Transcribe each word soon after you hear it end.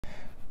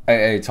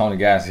Hey, Tony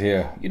Guys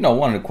here. You know,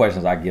 one of the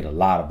questions I get a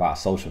lot about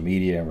social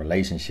media and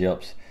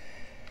relationships,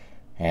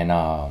 and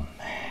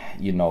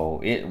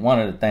it. One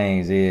of the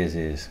things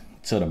is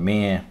to the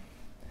men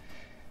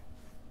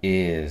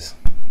is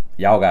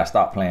y'all gotta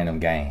stop playing them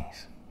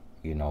games.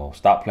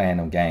 Stop playing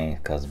them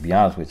games. Cause to be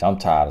honest with you, I'm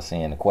tired of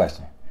seeing the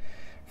question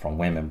from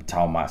women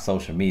talking about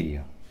social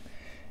media,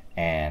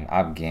 and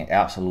I'm getting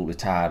absolutely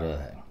tired of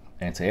it.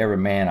 And to every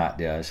man out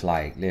there, it's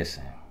like,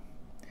 listen,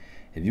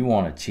 if you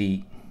want to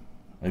cheat,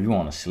 if you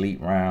want to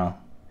sleep around,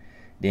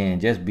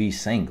 then just be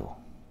single.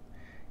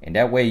 And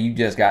that way you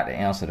just got the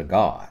answer to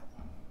God.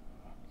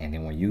 And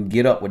then when you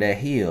get up with that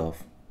heel,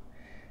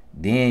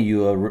 then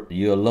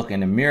you'll look in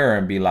the mirror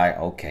and be like,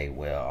 okay,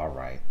 well, all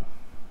right.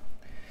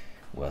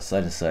 Well,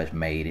 such and such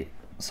made it,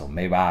 so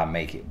maybe I'll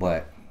make it.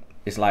 But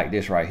it's like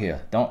this right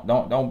here.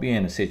 Don't be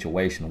in a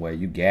situation where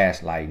you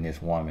gaslighting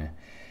this woman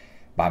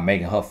by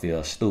making her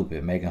feel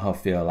stupid, making her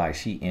feel like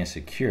she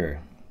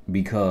insecure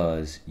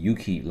because you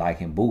keep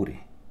liking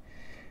booty.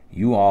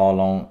 You all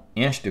on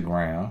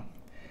Instagram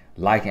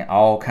liking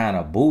all kind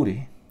of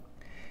booty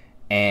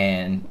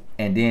and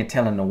then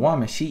telling the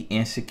woman she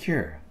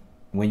insecure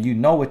when you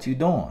know what you're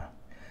doing.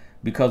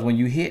 Because when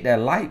you hit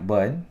that like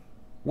button,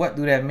 what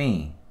do that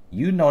mean?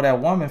 You know that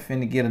woman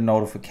finna get a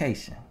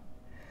notification.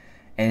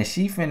 And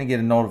she finna get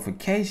a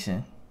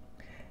notification.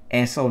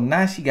 And so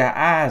now she got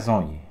eyes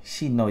on you.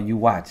 She know you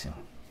watching.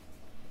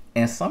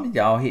 And some of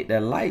y'all hit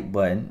that like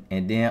button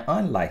and then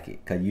unlike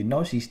it. Because you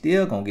know she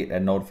still going to get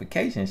that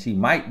notification. She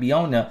might be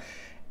on there.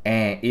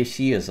 And if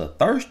she is a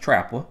thirst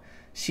trapper,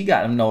 she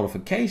got them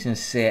notifications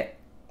set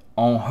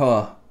on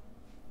her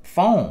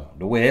phone.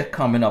 The way it's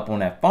coming up on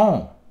that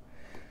phone.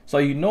 So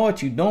you know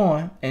what you're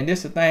doing. And this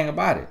is the thing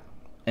about it.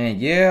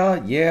 And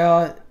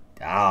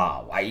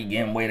why you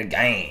giving away the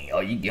game? Oh,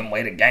 you giving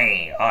away the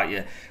game. Oh,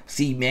 yeah.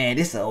 See, man,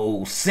 this is an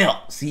old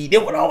simp. See,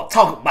 that's what I was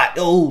talking about,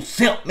 the old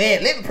simp,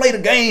 man. Let me play the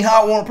game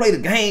how I want to play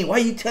the game. Why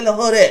you telling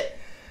her that?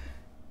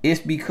 It's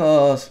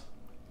because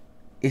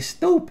it's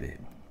stupid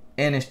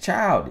and it's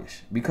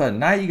childish. Because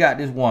now you got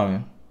this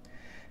woman.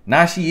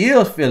 Now she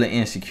is feeling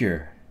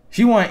insecure.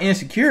 She wasn't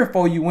insecure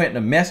before you went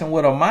to messing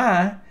with her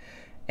mind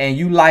and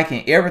you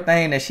liking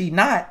everything that she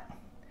not.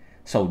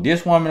 So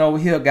this woman over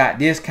here got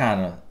this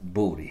kind of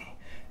booty.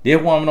 This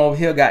woman over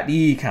here got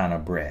these kind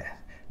of breasts.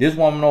 This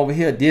woman over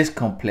here, this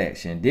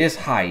complexion, this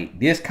height,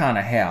 this kind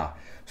of hair.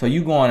 So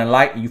you going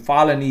and you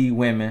following these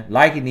women,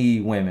 liking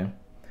these women.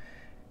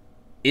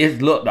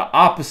 It look the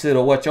opposite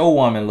of what your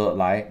woman look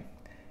like.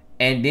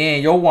 And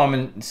then your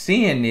woman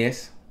seeing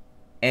this.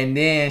 And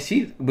then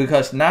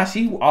because now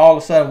she all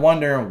of a sudden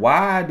wondering,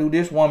 why do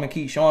this woman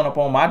keep showing up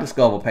on my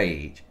Discover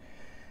page?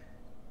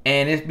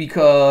 And it's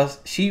because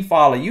she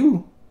follow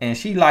you and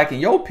she liking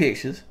your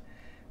pictures.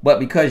 But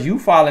because you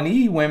following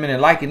these women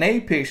and liking their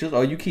pictures,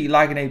 or you keep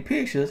liking their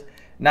pictures,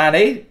 now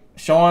they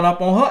showing up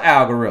on her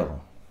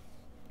algorithm.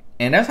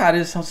 And that's how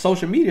this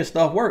social media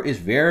stuff works. It's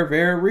very,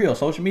 very real.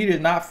 Social media is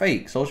not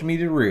fake. Social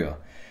media is real.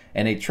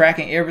 And they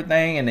tracking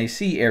everything and they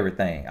see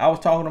everything. I was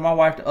talking to my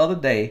wife the other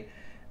day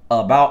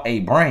about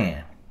a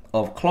brand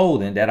of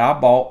clothing that I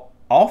bought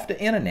off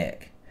the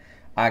internet.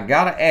 I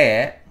got an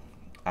ad.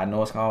 I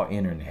know it's called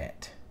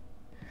internet.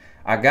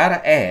 I got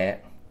an ad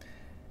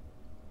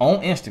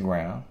on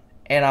Instagram.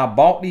 And I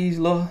bought these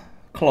little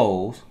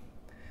clothes.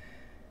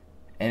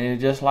 And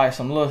it's just like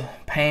some little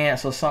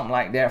pants or something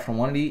like that from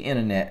one of these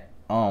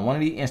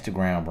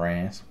Instagram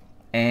brands.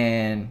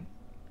 And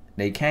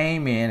they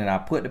came in and I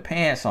put the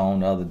pants on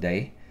the other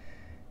day.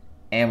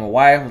 And my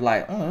wife was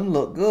like, "Oh, them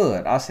look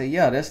good." I said,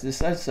 "Yeah, that's this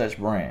such and such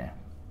brand."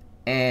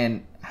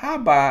 And how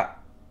about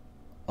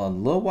a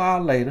little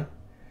while later,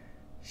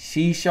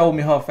 she showed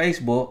me her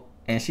Facebook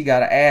and she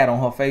got an ad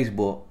on her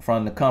Facebook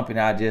from the company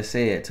I just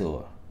said to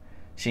her.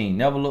 She ain't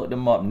never looked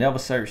them up, never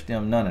searched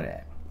them, none of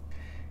that.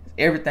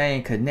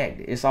 Everything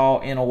connected. It's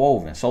all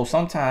interwoven. So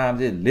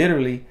sometimes it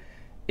literally,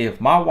 if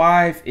my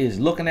wife is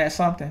looking at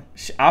something,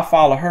 I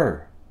follow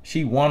her.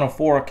 She one of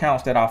 4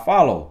 accounts that I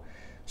follow.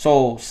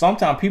 So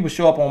sometimes people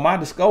show up on my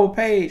Discover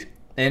page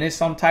and it's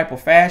some type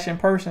of fashion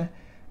person.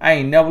 I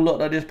ain't never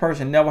looked at this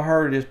person, never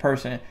heard of this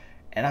person.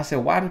 And I said,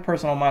 why this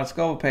person on my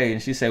Discover page?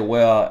 And she said,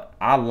 well,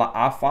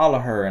 I follow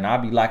her and I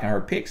be liking her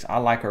pics. I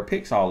like her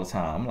pics all the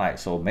time. I'm like,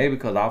 so maybe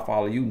because I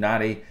follow you, now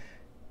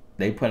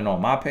they put it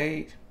on my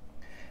page.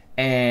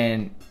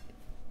 And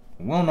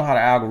we don't know how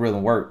the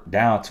algorithm work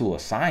down to a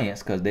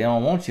science because they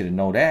don't want you to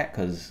know that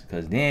because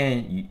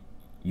then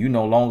you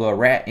no longer a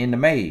rat in the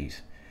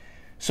maze.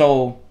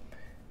 So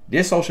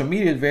this social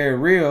media is very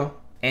real.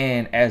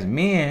 And as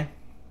men,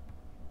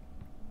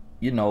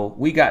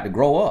 we got to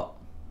grow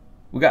up.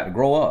 We got to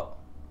grow up.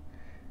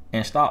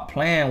 And stop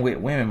playing with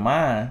women's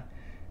mind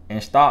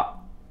and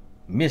stop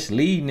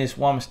misleading this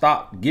woman.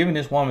 Stop giving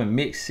this woman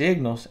mixed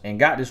signals and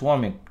got this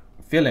woman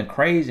feeling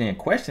crazy and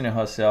questioning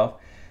herself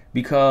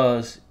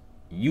because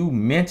you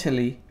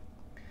mentally,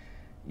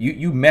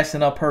 you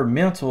messing up her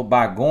mental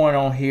by going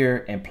on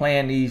here and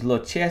playing these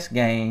little chess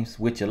games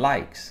with your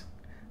likes,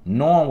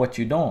 knowing what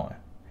you're doing.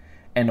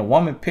 And the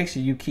woman picture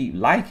you keep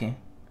liking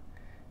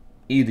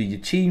either you're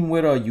cheating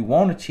with her or you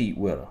want to cheat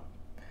with her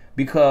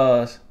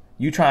because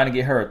you trying to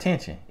get her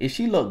attention. If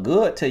she look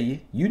good to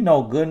you, you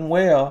know good and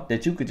well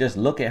that you could just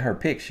look at her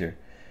picture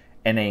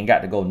and they ain't got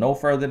to go no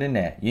further than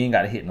that. You ain't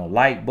got to hit no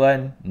like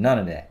button, none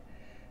of that.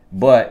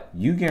 But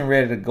you getting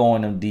ready to go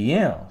in them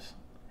DMs.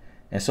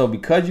 And so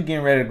because you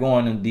getting ready to go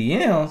in them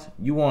DMs,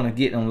 you want to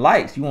get them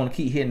likes. You want to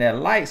keep hitting that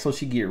like so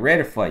she get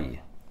ready for you.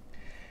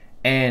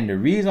 And the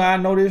reason I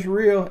know this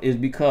real is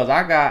because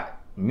I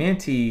got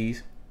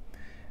mentees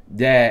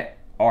that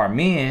are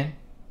men,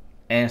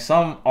 and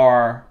some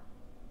are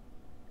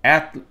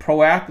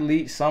pro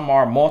athletes, some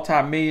are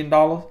multi-million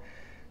dollars,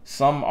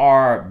 some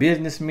are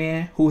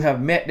businessmen who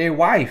have met their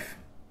wife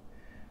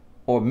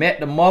or met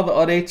the mother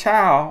of their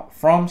child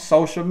from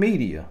social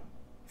media,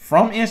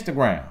 from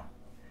Instagram.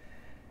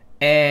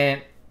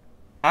 And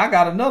I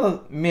got another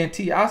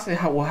mentee. I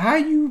said, well,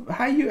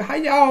 how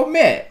y'all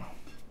met?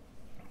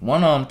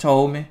 One of them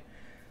told me,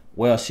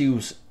 well, she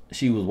was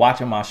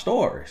watching my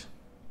stories,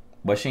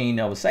 but she ain't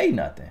never say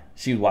nothing.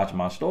 She was watching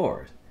my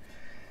stories.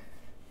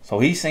 So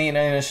he seen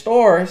her in the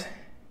stories.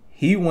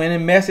 He went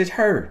and messaged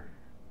her.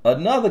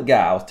 Another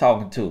guy I was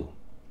talking to.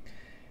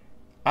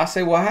 I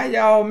said, well, how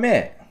y'all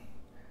met?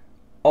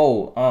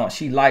 Oh,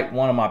 she liked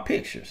one of my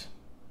pictures,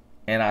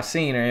 and I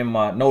seen her in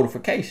my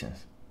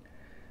notifications.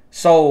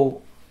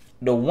 So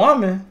the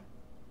woman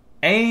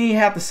ain't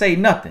have to say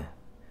nothing.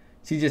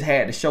 She just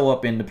had to show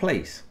up in the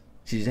place.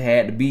 She just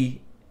had to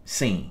be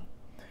seen.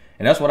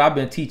 And that's what I've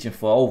been teaching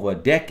for over a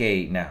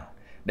decade now.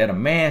 That a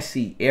man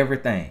see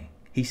everything.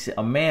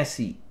 A man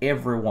see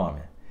every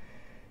woman.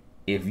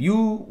 If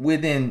you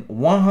within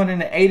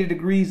 180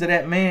 degrees of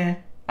that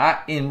man,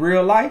 in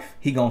real life,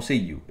 he gonna see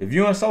you. If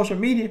you're in social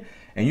media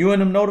and you in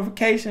them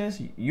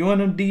notifications, you in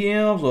them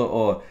DMs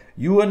or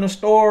you in the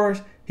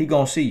stores, he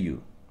gonna see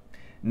you.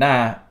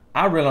 Now,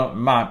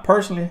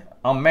 personally,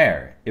 I'm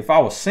married. If I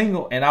was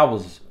single and I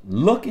was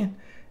looking,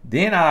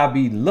 then I'd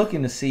be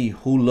looking to see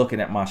who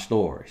looking at my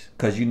stories.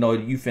 Cause you know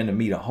you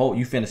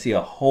finna see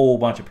a whole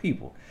bunch of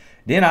people.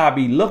 Then I'd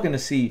be looking to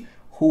see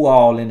who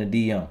all in the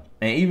DM.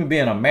 And even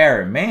being a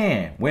married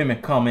man,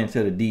 women come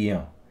into the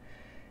DM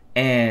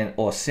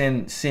or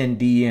send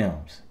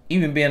DMs.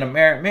 Even being a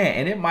married man,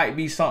 and it might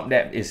be something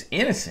that is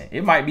innocent.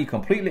 It might be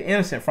completely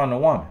innocent from the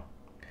woman.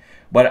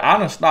 But I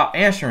done stopped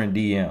answering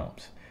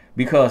DMs.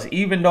 Because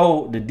even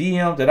though the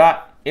DMs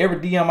every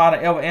DM I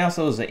ever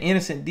answer is an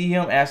innocent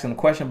DM, asking a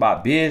question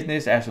about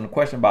business, asking a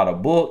question about a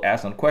book,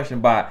 asking a question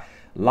about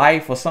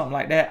life or something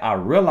like that, I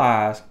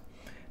realized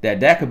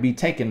that could be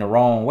taken the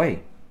wrong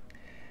way.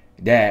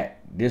 That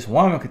this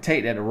woman could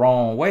take that the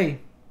wrong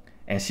way,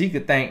 and she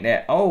could think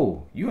that,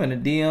 oh, you in the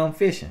DM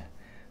fishing.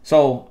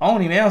 So I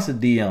don't even answer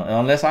DM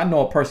unless I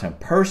know a person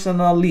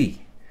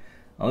personally.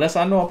 I don't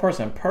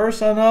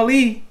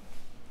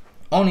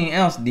even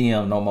answer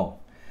DM no more.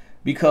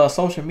 Because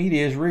social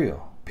media is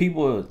real.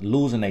 People are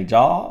losing their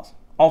jobs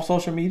off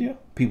social media.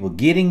 People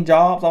getting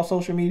jobs off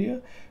social media.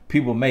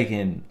 People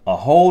making a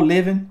whole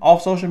living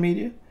off social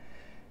media.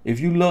 If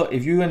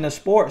you're in the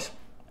sports,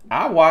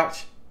 I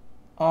watch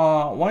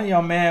one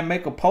young man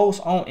make a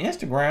post on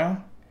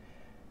Instagram,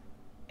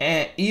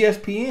 and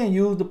ESPN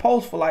used the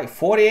post for like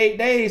 48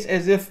 days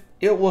as if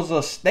it was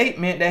a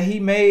statement that he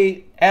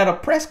made at a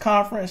press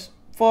conference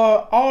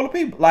for all the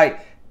people.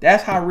 Like,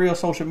 that's how real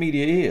social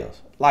media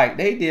is. Like,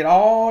 they did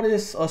all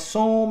this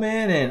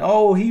assuming and,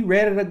 oh, he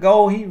ready to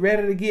go. He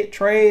ready to get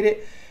traded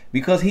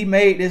because he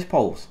made this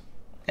post.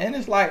 And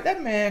it's like,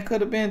 that man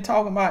could have been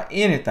talking about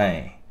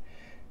anything.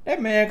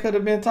 That man could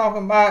have been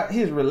talking about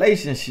his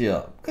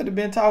relationship. Could have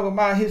been talking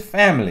about his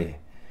family.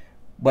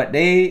 But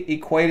they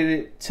equated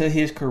it to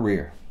his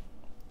career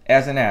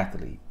as an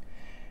athlete.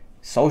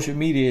 Social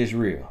media is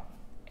real.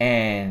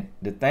 And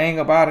the thing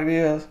about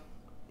it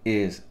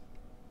is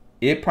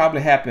it probably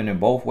happened in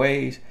both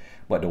ways.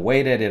 But the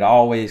way that it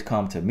always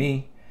come to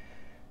me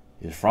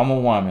is from a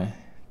woman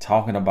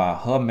talking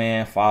about her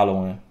man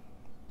following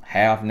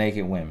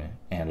half-naked women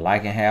and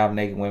liking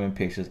half-naked women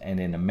pictures. And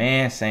then the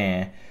man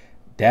saying,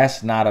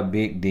 that's not a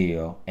big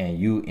deal and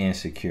you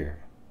insecure.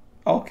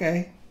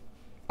 Okay.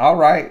 All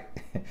right.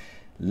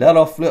 Let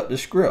her flip the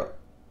script.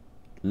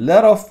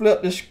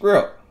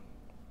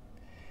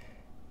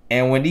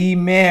 And when these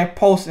men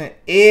posting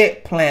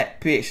eggplant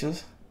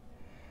pictures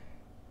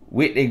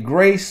with the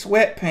gray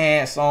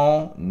sweatpants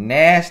on,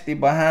 nasty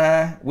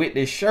behind, with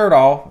the shirt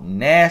off,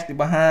 nasty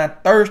behind,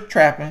 thirst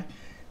trapping,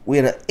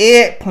 with an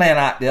eggplant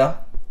out there,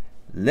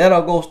 let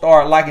her go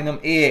start liking them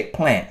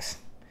eggplants.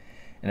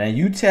 And then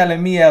you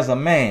telling me as a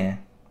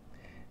man,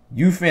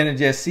 you finna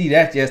just see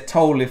that's just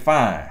totally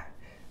fine.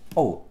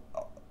 Oh,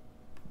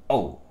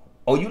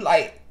 you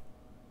like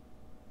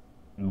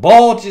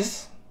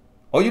bulges?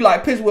 Oh, you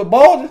like pictures with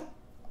bulges?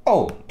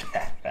 Oh,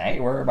 I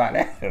ain't worried about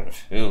that.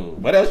 Shoot.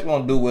 What else you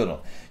want to do with them?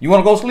 You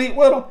want to go sleep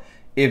with them?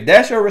 If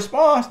that's your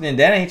response, then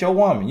that ain't your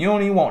woman. You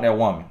don't even want that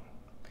woman.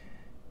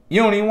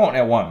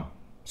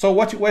 So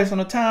what you wasting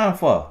the time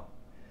for?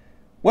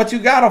 What you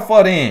got her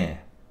for then?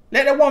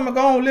 Let that woman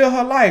go and live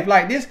her life.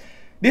 Like this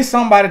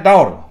somebody's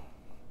daughter.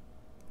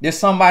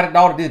 This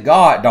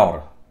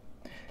goddaughter.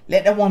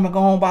 Let that woman go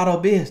on about her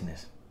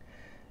business.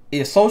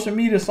 If social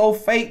media is so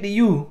fake to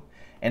you,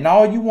 and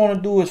all you want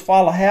to do is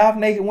follow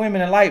half-naked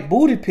women and like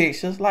booty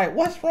pictures, like,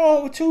 what's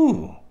wrong with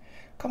you?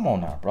 Come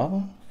on now,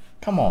 brother.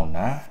 Come on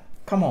now.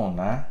 Come on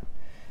now.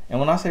 And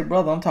when I say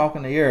brother, I'm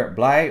talking to every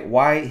black,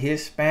 white,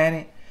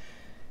 Hispanic,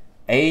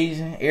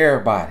 Asian,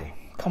 everybody.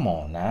 Come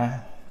on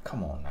now.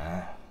 Come on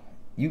now.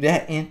 You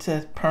that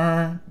into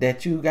porn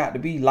that you got to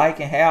be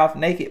liking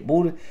half-naked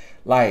booty?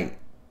 Like,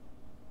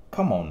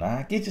 come on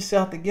now. Get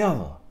yourself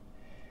together.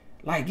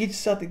 Like, get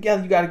yourself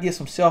together. You got to get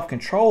some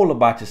self-control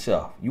about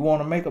yourself. You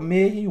want to make $1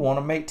 million, you want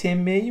to make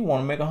 10 million, you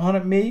want to make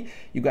 100 million,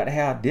 you got to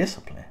have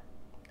discipline.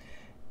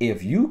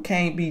 If you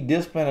can't be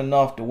disciplined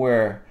enough to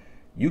where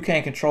you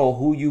can't control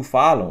who you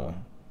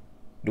following,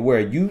 to where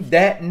you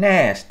that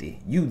nasty,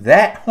 you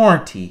that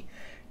horny,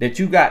 that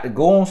you got to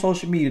go on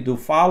social media to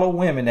follow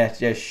women that's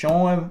just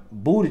showing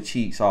booty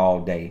cheeks all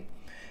day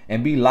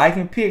and be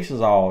liking pictures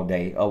all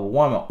day of a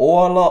woman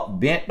oil up,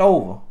 bent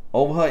over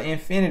her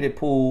infinity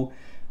pool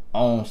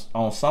on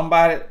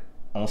somebody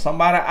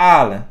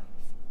island.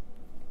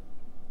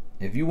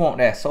 If you want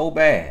that so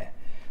bad,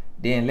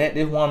 then let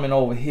this woman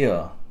over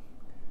here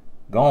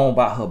go on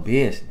about her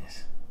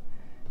business,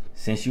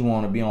 since you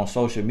want to be on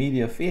social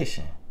media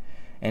fishing.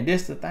 And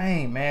this the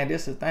thing, man.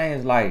 This the thing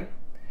is, like,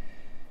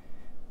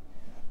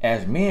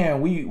 as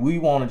men, we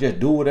want to just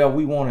do whatever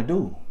we want to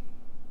do,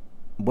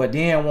 but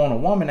then want a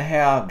woman to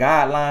have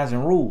guidelines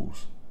and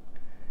rules,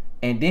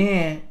 and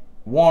then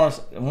want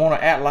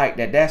to act like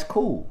that's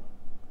cool.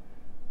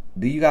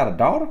 Do you got a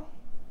daughter?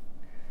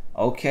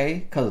 Okay,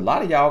 because a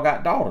lot of y'all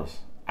got daughters.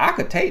 I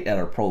could take that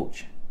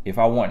approach if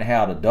I want to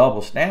have the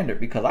double standard,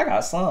 because I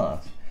got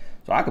sons.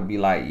 So I could be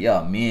like,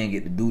 yeah, men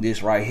get to do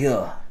this right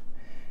here.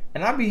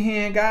 And I be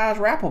hearing guys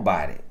rap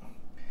about it,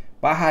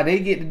 about how they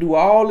get to do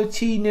all the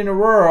cheating in the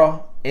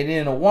world, and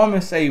then a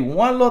woman say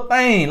one little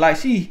thing, like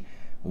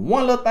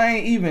one little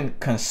thing even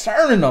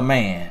concerning a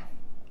man,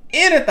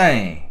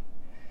 anything.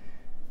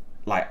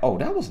 Like, oh,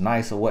 that was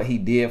nice of what he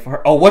did for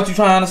her. Oh, what you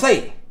trying to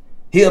say?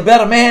 He a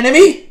better man than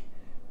me?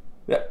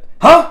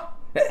 Huh?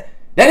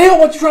 That ain't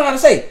what you trying to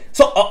say.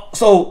 So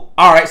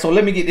all right, so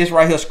let me get this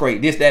right here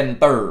straight. This, that, and the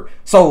third.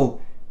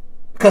 So,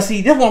 because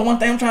see, this one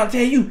thing I'm trying to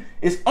tell you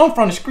is I'm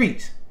from the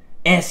streets.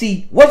 And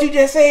see, what you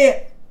just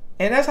said,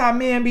 and that's how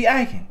men be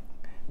acting.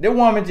 The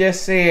woman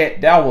just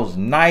said that was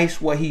nice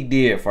what he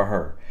did for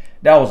her.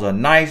 That was a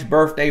nice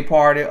birthday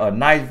party, a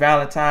nice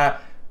Valentine.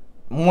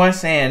 One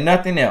saying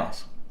nothing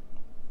else.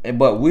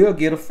 But we'll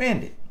get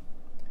offended.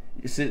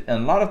 You see,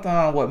 and a lot of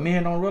times what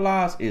men don't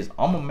realize is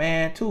I'm a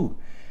man too.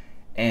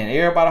 And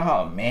everybody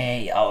holler,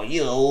 man, yo,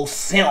 you old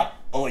simp.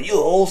 Oh, you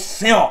old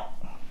simp.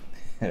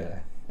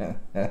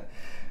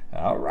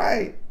 All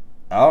right.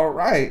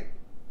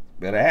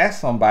 Better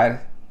ask somebody.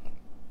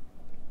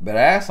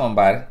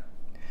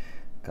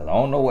 Because I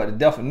don't know what the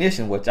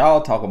definition, what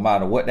y'all talking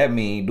about, or what that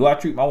means. Do I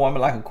treat my woman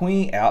like a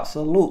queen?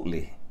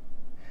 Absolutely.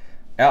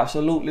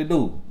 Absolutely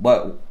do.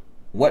 But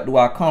what do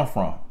I come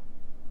from?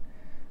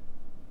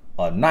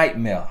 A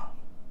nightmare.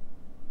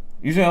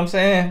 You see what I'm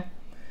saying?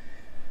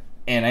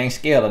 And I ain't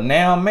scared of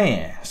now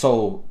man.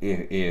 So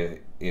if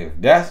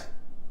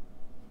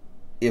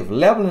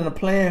leveling the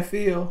playing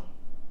field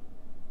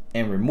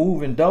and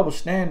removing double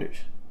standards,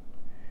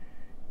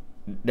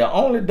 the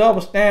only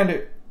double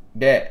standard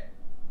that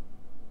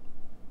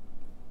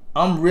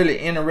I'm really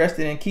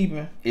interested in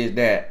keeping is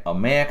that a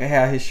man can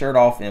have his shirt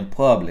off in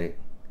public,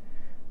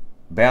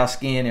 bare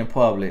skin in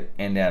public,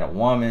 and that a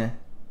woman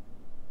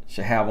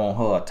should have on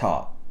her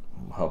top,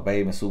 her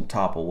bathing suit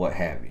top or what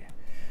have you.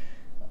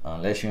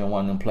 Unless you're in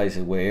one of them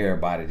places where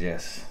everybody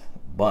just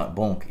bunt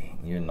bunky,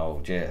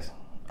 just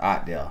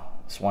out there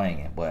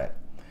swinging. But,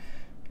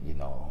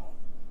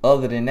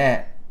 other than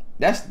that,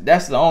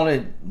 that's the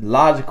only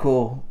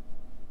logical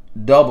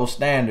double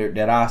standard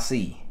that I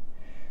see.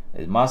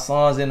 If my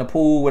son's in the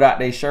pool without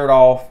their shirt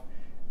off,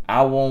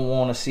 I won't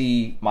want to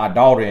see my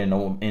daughter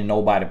in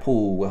nobody's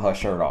pool with her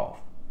shirt off.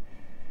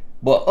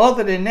 But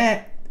other than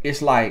that,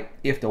 it's like,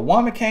 if the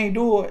woman can't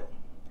do it,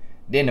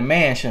 then the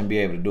man shouldn't be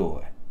able to do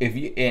it.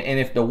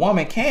 If the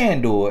woman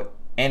can do it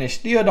and it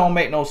still don't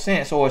make no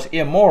sense or it's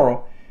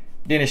immoral,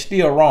 then it's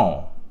still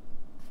wrong.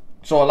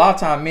 So a lot of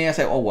times men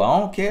say, oh, well,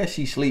 I don't care if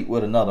she sleep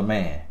with another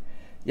man.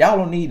 Y'all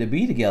don't need to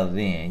be together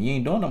then. You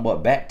ain't doing nothing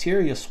but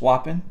bacteria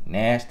swapping,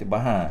 nasty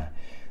behind.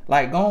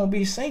 Like, go and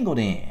be single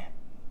then.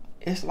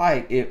 It's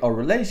like, if a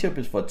relationship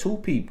is for two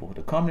people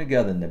to come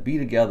together and to be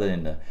together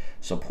and to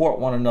support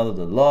one another,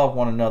 to love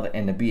one another,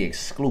 and to be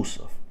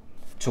exclusive,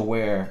 to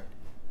where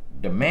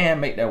the man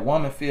make that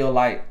woman feel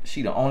like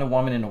she the only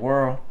woman in the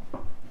world,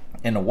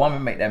 and the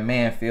woman make that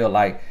man feel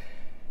like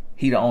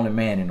he the only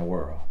man in the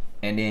world.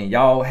 And then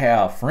y'all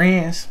have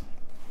friends,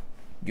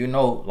 and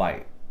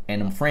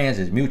them friends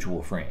is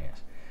mutual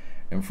friends.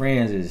 Them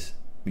friends is,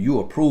 you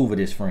approve of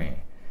this friend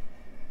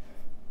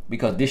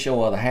because this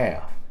your other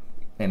half.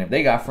 And if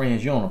they got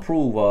friends you don't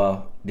approve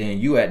of, then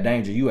you at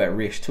danger, you at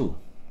risk too.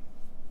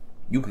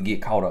 You could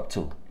get caught up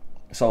too.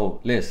 So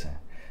listen,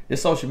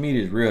 this social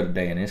media is real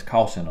today, and it's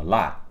costing a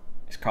lot.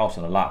 It's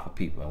costing a lot for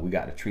people, and we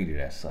got to treat it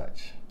as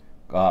such.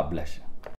 God bless you.